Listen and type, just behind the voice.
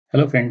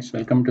Hello friends,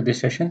 welcome to this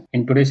session.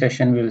 In today's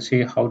session, we'll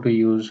see how to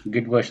use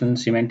GitVersion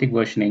semantic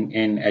versioning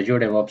in Azure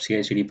DevOps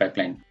CI/CD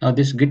pipeline. Now,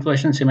 this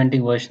GitVersion semantic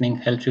versioning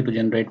helps you to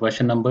generate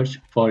version numbers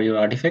for your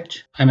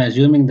artifacts. I'm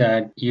assuming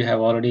that you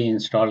have already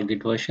installed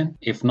GitVersion.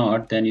 If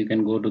not, then you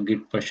can go to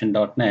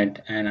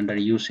gitversion.net and under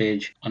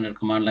usage, under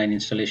command line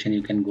installation,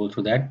 you can go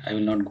through that. I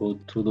will not go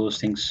through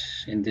those things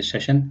in this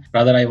session.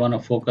 Rather, I want to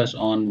focus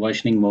on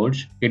versioning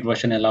modes.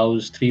 GitVersion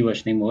allows 3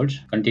 versioning modes: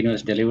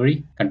 continuous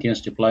delivery, continuous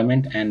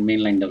deployment, and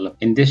mainline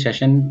development. In this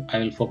session, I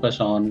will focus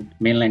on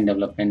mainline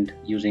development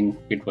using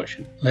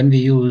GitVersion. When we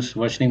use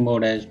versioning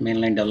mode as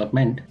mainline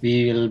development,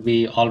 we will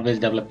be always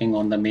developing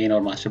on the main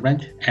or master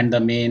branch, and the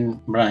main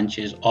branch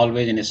is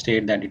always in a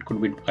state that it could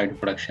be deployed to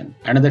production.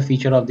 Another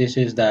feature of this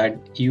is that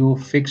you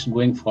fix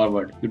going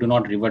forward, you do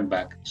not revert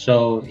back.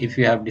 So if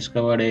you have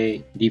discovered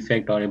a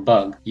defect or a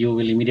bug, you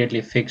will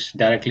immediately fix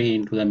directly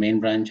into the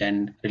main branch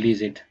and release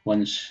it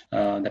once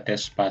the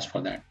tests pass for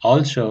that.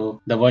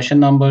 Also, the version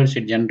numbers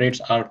it generates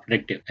are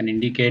predictive and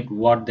indicate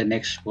what the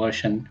next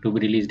version to be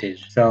released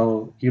is.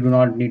 So you do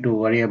not need to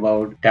worry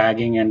about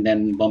tagging and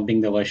then bumping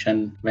the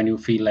version when you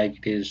feel like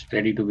it is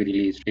ready to be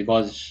released,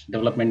 because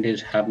development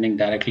is happening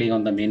directly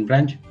on the main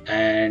branch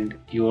and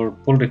your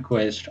pull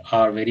requests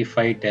are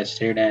verified,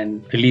 tested,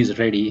 and release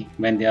ready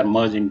when they are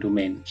merged into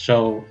main.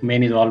 So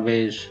main is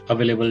always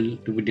available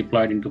to be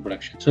deployed into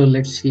production. So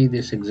let's see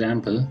this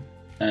example.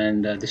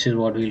 And this is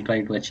what we'll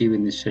try to achieve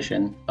in this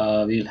session.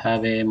 We'll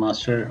have a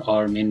master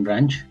or main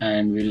branch,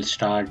 and we'll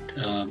start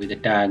with a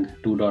tag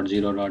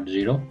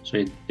 2.0.0. So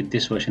with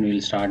this version, we'll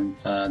start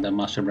the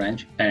master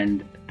branch,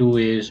 and 2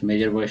 is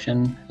major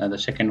version, the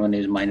second one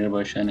is minor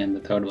version, and the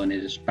third one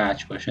is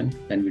patch version.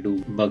 When we do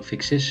bug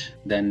fixes,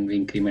 then we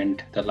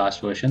increment the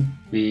last version.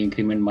 We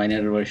increment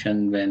minor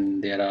version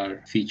when there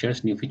are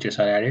features, new features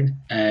are added,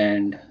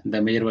 and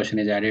the major version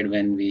is added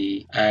when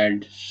we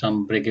add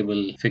some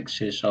breakable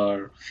fixes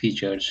or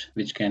features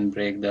which can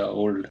break the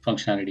old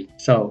functionality.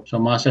 So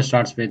master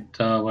starts with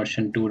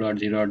version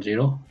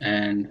 2.0.0,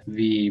 and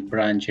we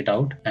branch it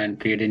out and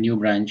create a new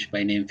branch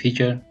by name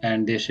feature,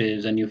 and this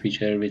is a new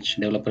feature which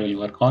developer will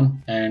work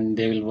on, and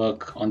they will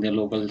work on their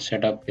local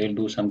setup. They will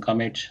do some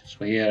commits.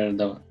 So here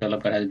the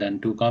developer has done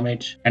 2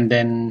 commits, and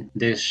then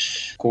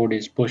this code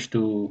is pushed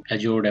to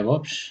Azure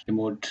DevOps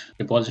remote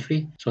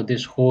repository. So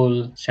this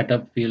whole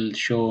setup will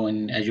show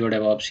in Azure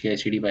DevOps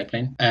CI/CD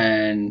pipeline,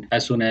 and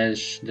as soon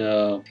as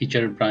the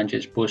feature branch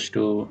is pushed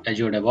to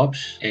Azure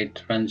DevOps,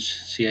 it runs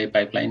CI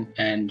pipeline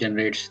and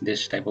generates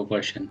this type of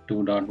version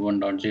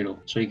 2.1.0.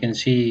 So you can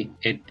see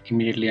it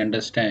immediately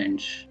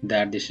understands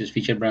that this is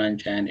feature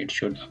branch and it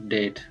should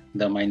update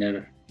the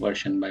minor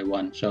version by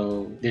 1.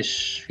 So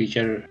this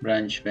feature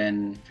branch,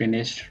 when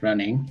finished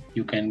running,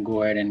 you can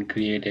go ahead and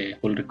create a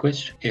pull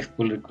request. If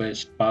pull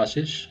request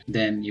passes,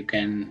 then you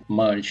can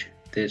merge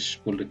this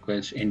pull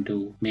request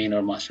into main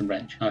or master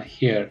branch. Now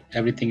here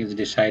everything is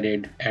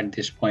decided at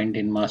this point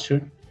in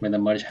master when the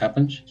merge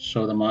happens.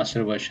 So the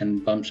master version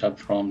bumps up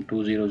from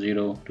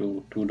 2.0.0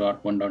 to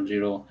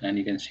 2.1.0, and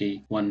you can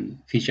see one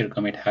feature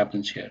commit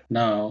happens here.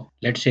 Now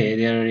let's say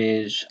there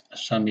is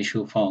some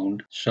issue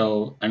found,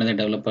 so another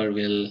developer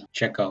will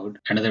check out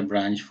another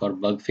branch for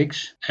bug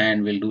fix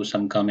and will do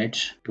some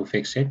commits to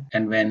fix it,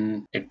 and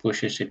when it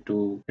pushes it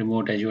to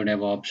remote Azure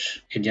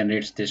DevOps, it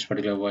generates this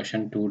particular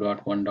version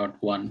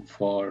 2.1.1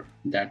 for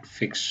that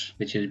fix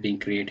which is being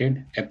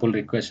created. A pull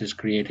request is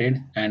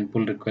created, and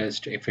pull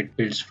request, if it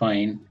builds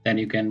fine, then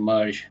you can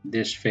merge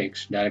this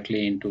fix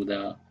directly into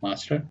the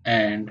master,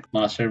 and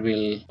master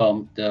will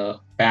pump the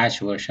patch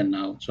version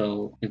now.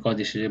 So because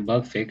this is a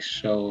bug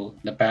fix, so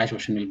the patch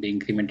version will be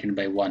incremented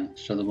by 1.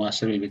 So the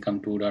master will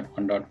become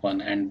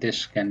 2.1.1, and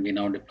this can be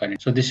now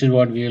deployed. So this is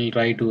what we will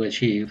try to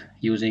achieve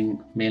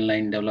using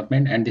mainline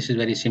development, and this is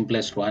very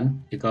simplest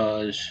one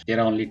because there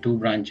are only 2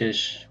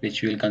 branches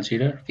which we will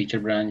consider, feature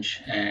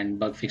branch and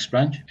bug fix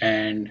branch,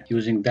 and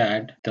using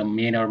that the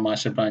main or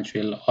master branch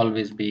will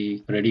always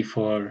be ready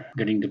for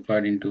getting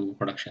deployed into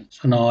production.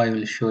 So now I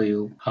will show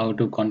you how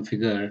to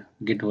configure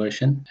Git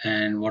version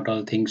and what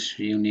all things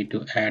you need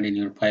to add in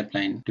your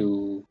pipeline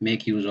to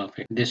make use of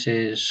it. This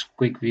is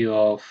quick view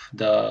of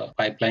the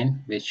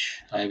pipeline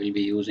which I will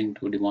be using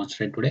to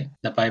demonstrate today.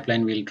 The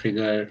pipeline will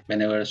trigger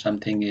whenever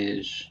something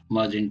is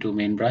merged into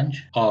main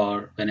branch,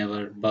 or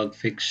whenever bug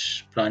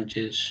fix branch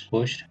is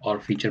pushed or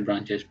feature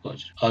branch is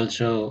pushed.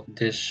 Also,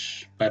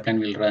 this pipeline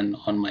will run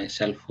on my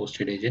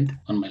self-hosted agent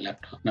on my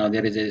laptop. Now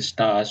there is a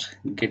task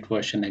git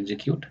version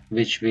execute,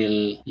 which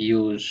will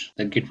use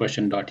the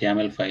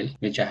gitversion.yaml file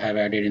which I have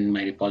added in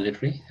my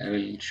repository. I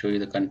will show you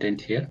the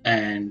content here,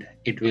 and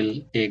it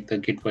will take the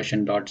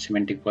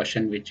gitversion.semantic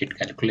version which it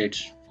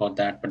calculates for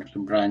that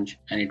particular branch,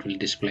 and it will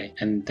display,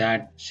 and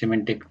that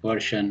semantic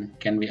version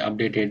can be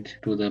updated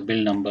to the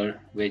build number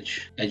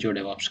which Azure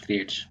DevOps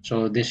creates.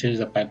 So this is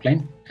the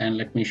pipeline, and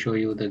let me show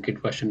you the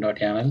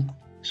gitversion.yaml.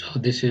 So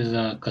this is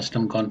a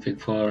custom config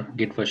for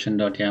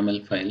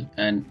gitversion.yaml file,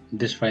 and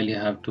this file you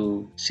have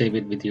to save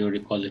it with your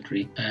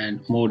repository, and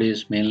mode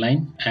is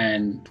mainline,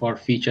 and for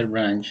feature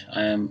branch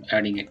I am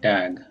adding a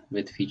tag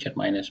with feature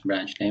minus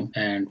branch name.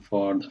 And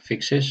for the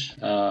fixes,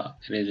 there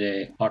is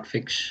a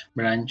hotfix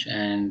branch,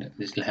 and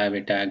this will have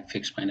a tag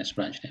fix minus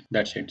branch name.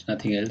 That's it,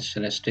 nothing else.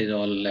 The rest is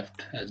all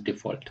left as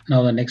default.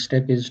 Now the next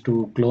step is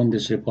to clone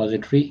this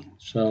repository.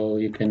 So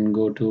you can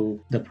go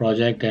to the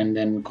project and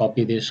then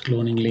copy this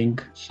cloning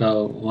link.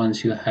 So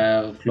once you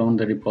have cloned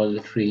the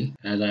repository,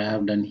 as I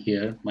have done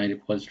here, my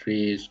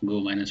repository is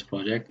go minus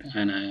project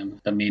and I am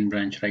the main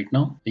branch right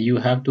now. You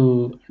have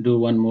to do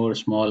one more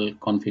small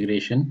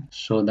configuration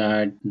so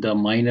that the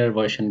minor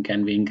version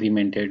can be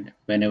incremented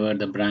whenever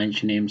the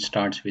branch name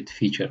starts with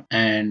feature,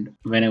 and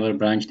whenever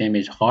branch name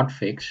is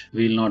hotfix,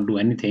 we will not do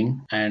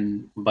anything,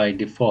 and by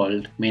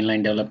default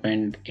mainline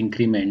development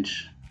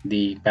increments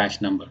the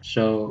patch number.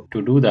 So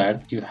to do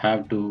that, you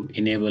have to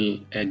enable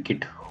a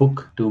Git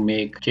hook to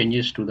make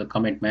changes to the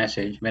commit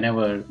message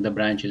whenever the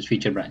branch is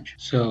feature branch.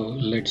 So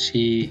let's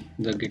see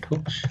the Git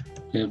hooks.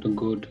 You have to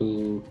go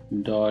to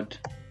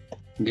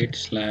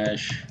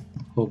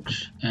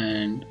 .git/hooks,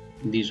 and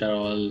these are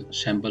all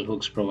sample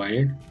hooks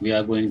provided. We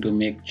are going to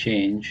make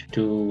change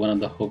to one of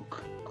the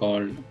hook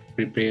called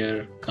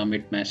prepare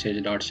commit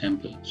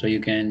message.sample. So you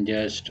can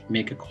just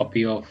make a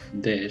copy of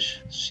this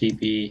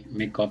cp,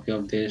 make copy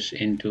of this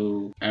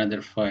into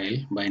another file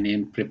by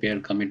name prepare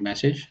commit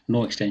message,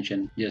 no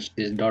extension, just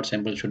this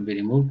 .sample should be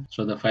removed.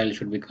 So the file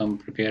should become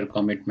prepare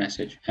commit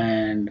message,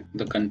 and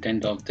the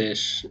content of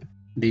this,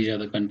 these are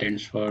the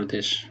contents for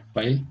this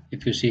file.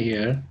 If you see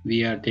here,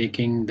 we are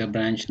taking the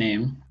branch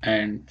name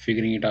and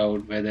figuring it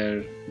out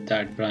whether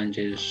that branch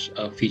is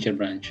a feature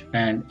branch,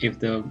 and if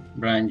the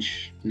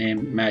branch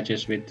name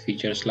matches with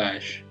feature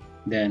slash,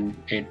 then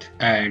it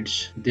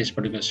adds this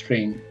particular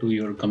string to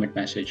your commit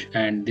message,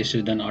 and this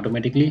is done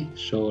automatically.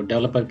 So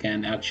developer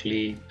can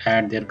actually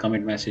add their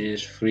commit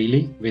messages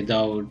freely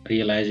without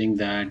realizing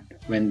that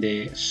when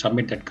they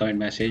submit that commit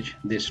message,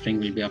 this string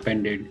will be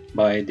appended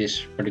by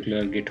this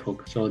particular Git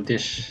hook. So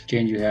this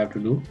change you have to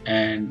do,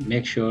 and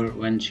make sure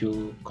once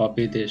you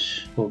copy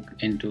this hook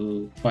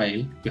into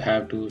file, you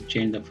have to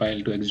change the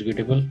file to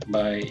executable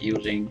by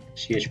using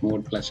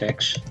chmod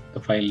 +x, the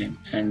file name,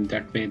 and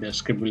that way the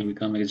script will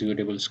become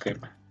executable script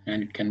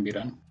and it can be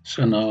run.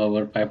 So now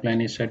our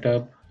pipeline is set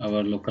up,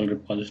 our local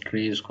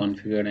repository is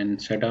configured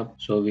and set up,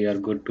 so we are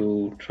good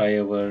to try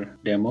our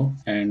demo,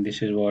 and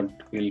this is what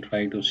we'll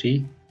try to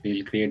see.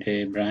 We'll create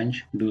a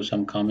branch, do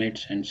some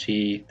commits, and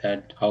see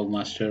that how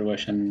master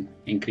version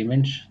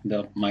increments,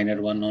 the minor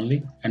one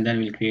only, and then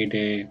we'll create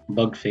a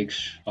bug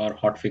fix or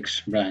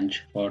hotfix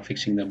branch for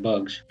fixing the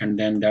bugs, and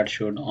then that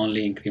should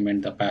only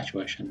increment the patch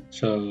version.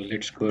 So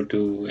let's go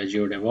to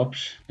Azure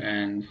DevOps,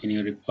 and in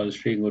your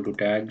repository go to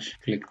tags,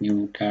 click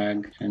new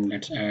tag, and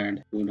let's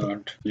add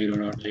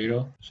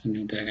 2.0.0. So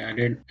new tag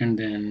added, and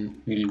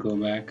then we'll go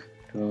back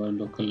to our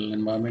local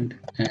environment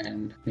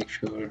and make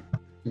sure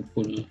you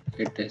pull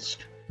a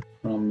test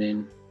from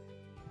main.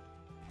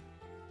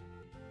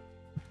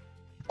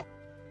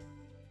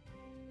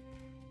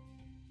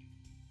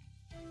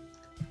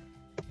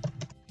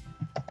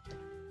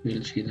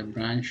 We'll see the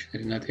branch,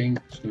 there is nothing,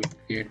 so we'll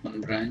create one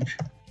branch.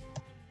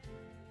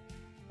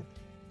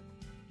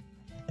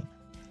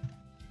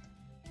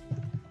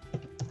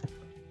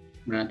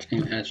 Branch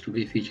name has to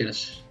be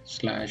features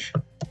slash,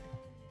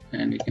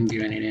 and you can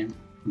give any name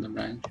to the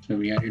branch. So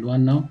we added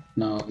one now.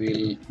 Now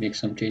we'll make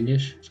some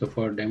changes. So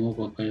for demo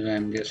purpose,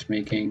 I'm just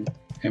making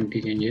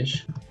empty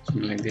changes,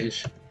 something like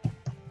this.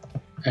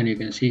 And you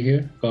can see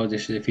here, because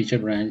this is a feature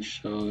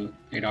branch, so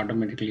it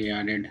automatically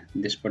added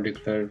this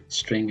particular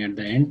string at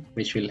the end,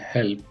 which will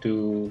help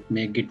to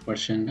make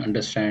GitVersion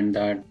understand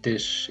that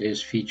this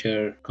is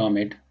feature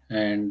commit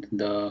and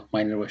the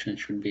minor version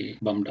should be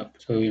bumped up.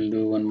 So we'll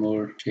do one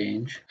more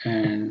change,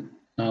 and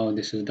now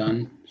this is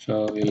done.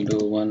 So we'll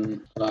do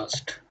one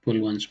last pull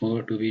once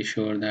more to be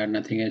sure that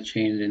nothing has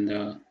changed in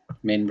the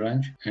main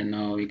branch, and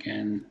now we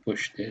can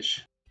push this.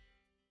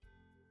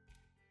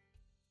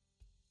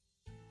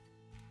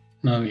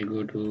 Now we'll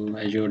go to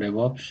Azure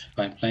DevOps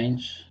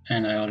pipelines,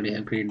 and I already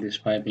have created this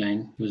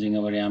pipeline using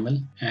our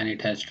YAML, and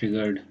it has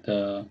triggered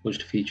the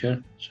pushed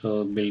feature.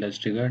 So build has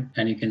triggered,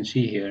 and you can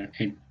see here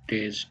it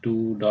is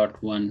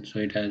 2.1, so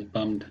it has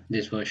bumped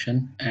this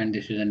version, and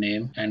this is a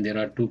name, and there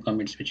are two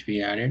commits which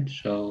we added,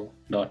 so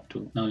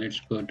 .2. Now let's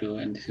go to,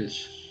 and this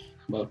is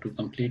about to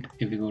complete.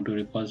 If you go to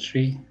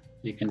repository,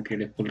 you can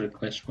create a pull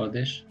request for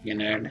this. You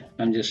can add,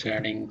 I'm just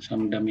adding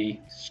some dummy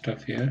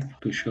stuff here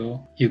to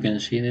show. You can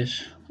see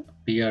this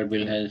PR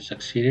build has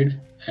succeeded,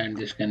 and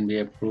this can be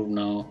approved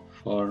now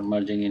for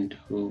merging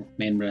into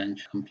main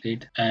branch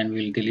complete, and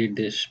we'll delete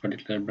this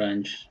particular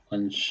branch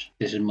once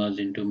this is merged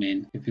into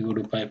main. If you go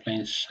to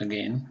pipelines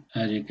again,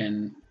 as you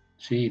can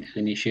see, it has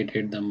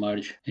initiated the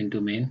merge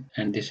into main,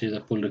 and this is a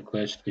pull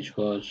request which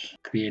was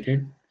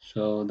created.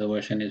 So the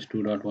version is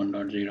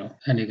 2.1.0,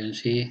 and you can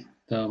see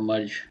the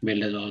merge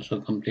build is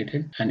also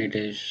completed, and it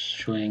is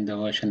showing the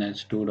version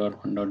as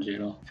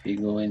 2.1.0. If we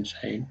go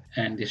inside,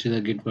 and this is a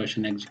git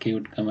version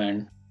execute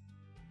command.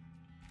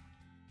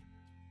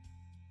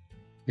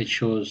 which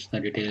shows the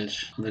details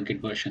of the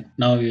Git version.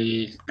 Now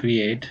we'll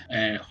create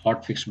a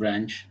hotfix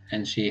branch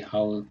and see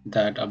how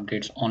that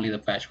updates only the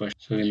patch version.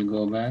 So we'll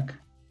go back.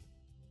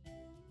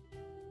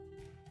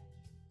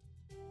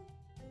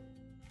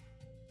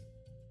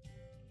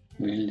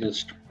 We'll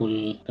just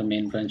pull the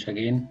main branch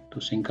again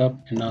to sync up,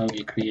 and now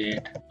we'll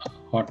create a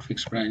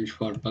hotfix branch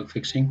for bug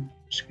fixing.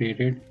 It's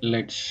created.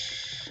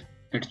 Let's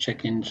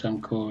check in some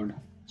code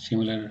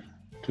similar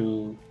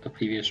to the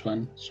previous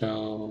one.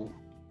 So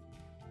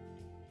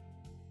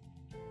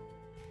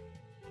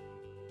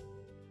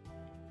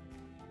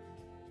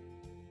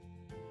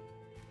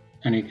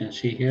and you can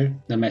see here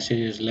the message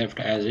is left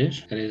as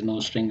is. There is no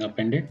string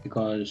appended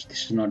because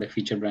this is not a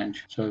feature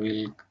branch. So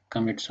we'll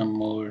commit some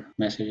more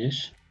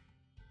messages.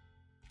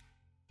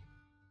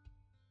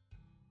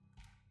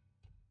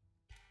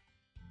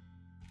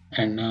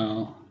 And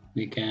now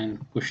we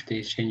can push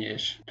these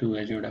changes to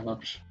Azure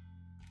DevOps.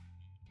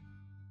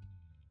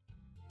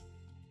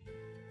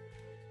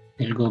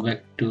 We'll go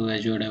back to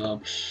Azure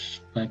DevOps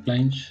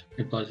pipelines,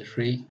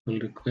 repository, pull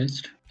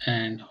request,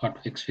 and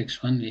hotfix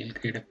fix one. We'll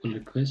create a pull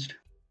request.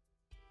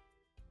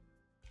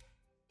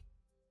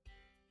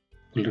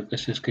 Pull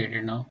request is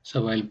created now.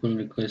 So while pull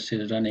request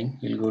is running,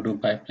 we'll go to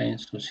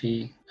pipelines to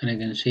see, and you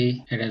can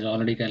see it has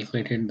already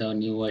calculated the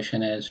new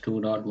version as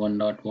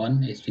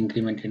 2.1.1. It's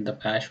incremented the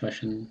patch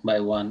version by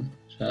 1.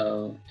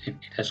 So it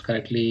has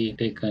correctly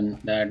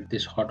taken that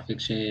this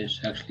hotfix is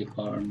actually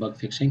for bug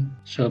fixing.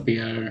 So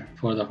here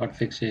for the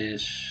hotfix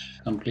is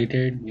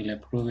completed, we'll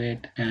approve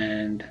it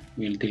and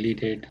we'll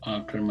delete it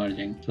after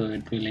merging. So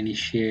it will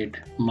initiate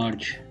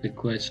merge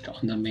request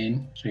on the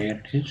main. So here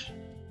it is.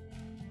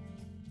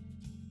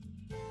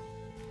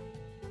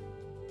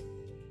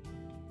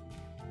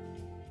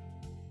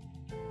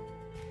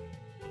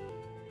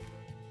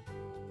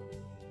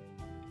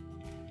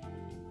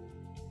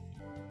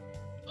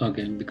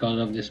 Okay, because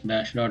of this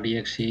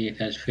bash.exe it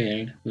has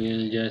failed.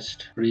 We'll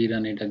just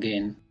rerun it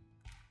again.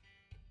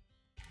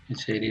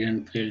 It's a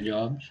rerun failed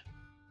jobs.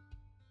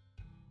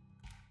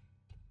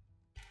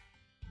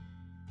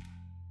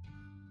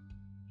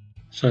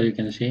 So you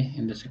can see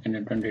in the second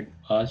attempt it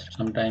passed.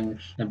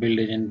 Sometimes the build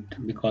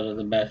agent, because of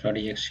the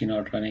bash.exe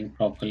not running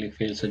properly,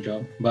 fails the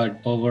job. But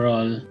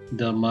overall,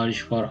 the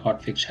merge for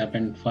hotfix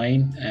happened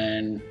fine,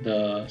 and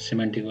the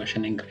semantic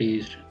version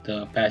increased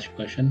the patch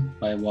version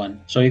by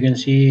 1. So you can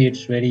see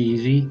it's very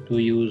easy to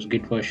use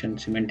GitVersion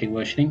semantic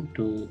versioning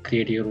to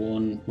create your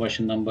own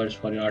version numbers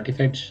for your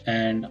artifacts.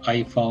 And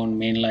I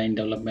found mainline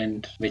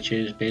development, which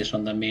is based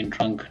on the main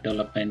trunk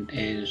development,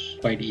 is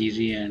quite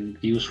easy and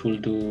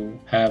useful to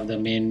have the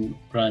main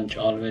branch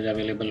always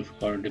available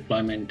for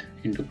deployment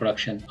into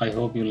production. I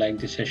hope you like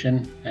this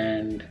session,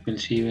 and we'll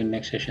see you in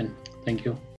next session. Thank you.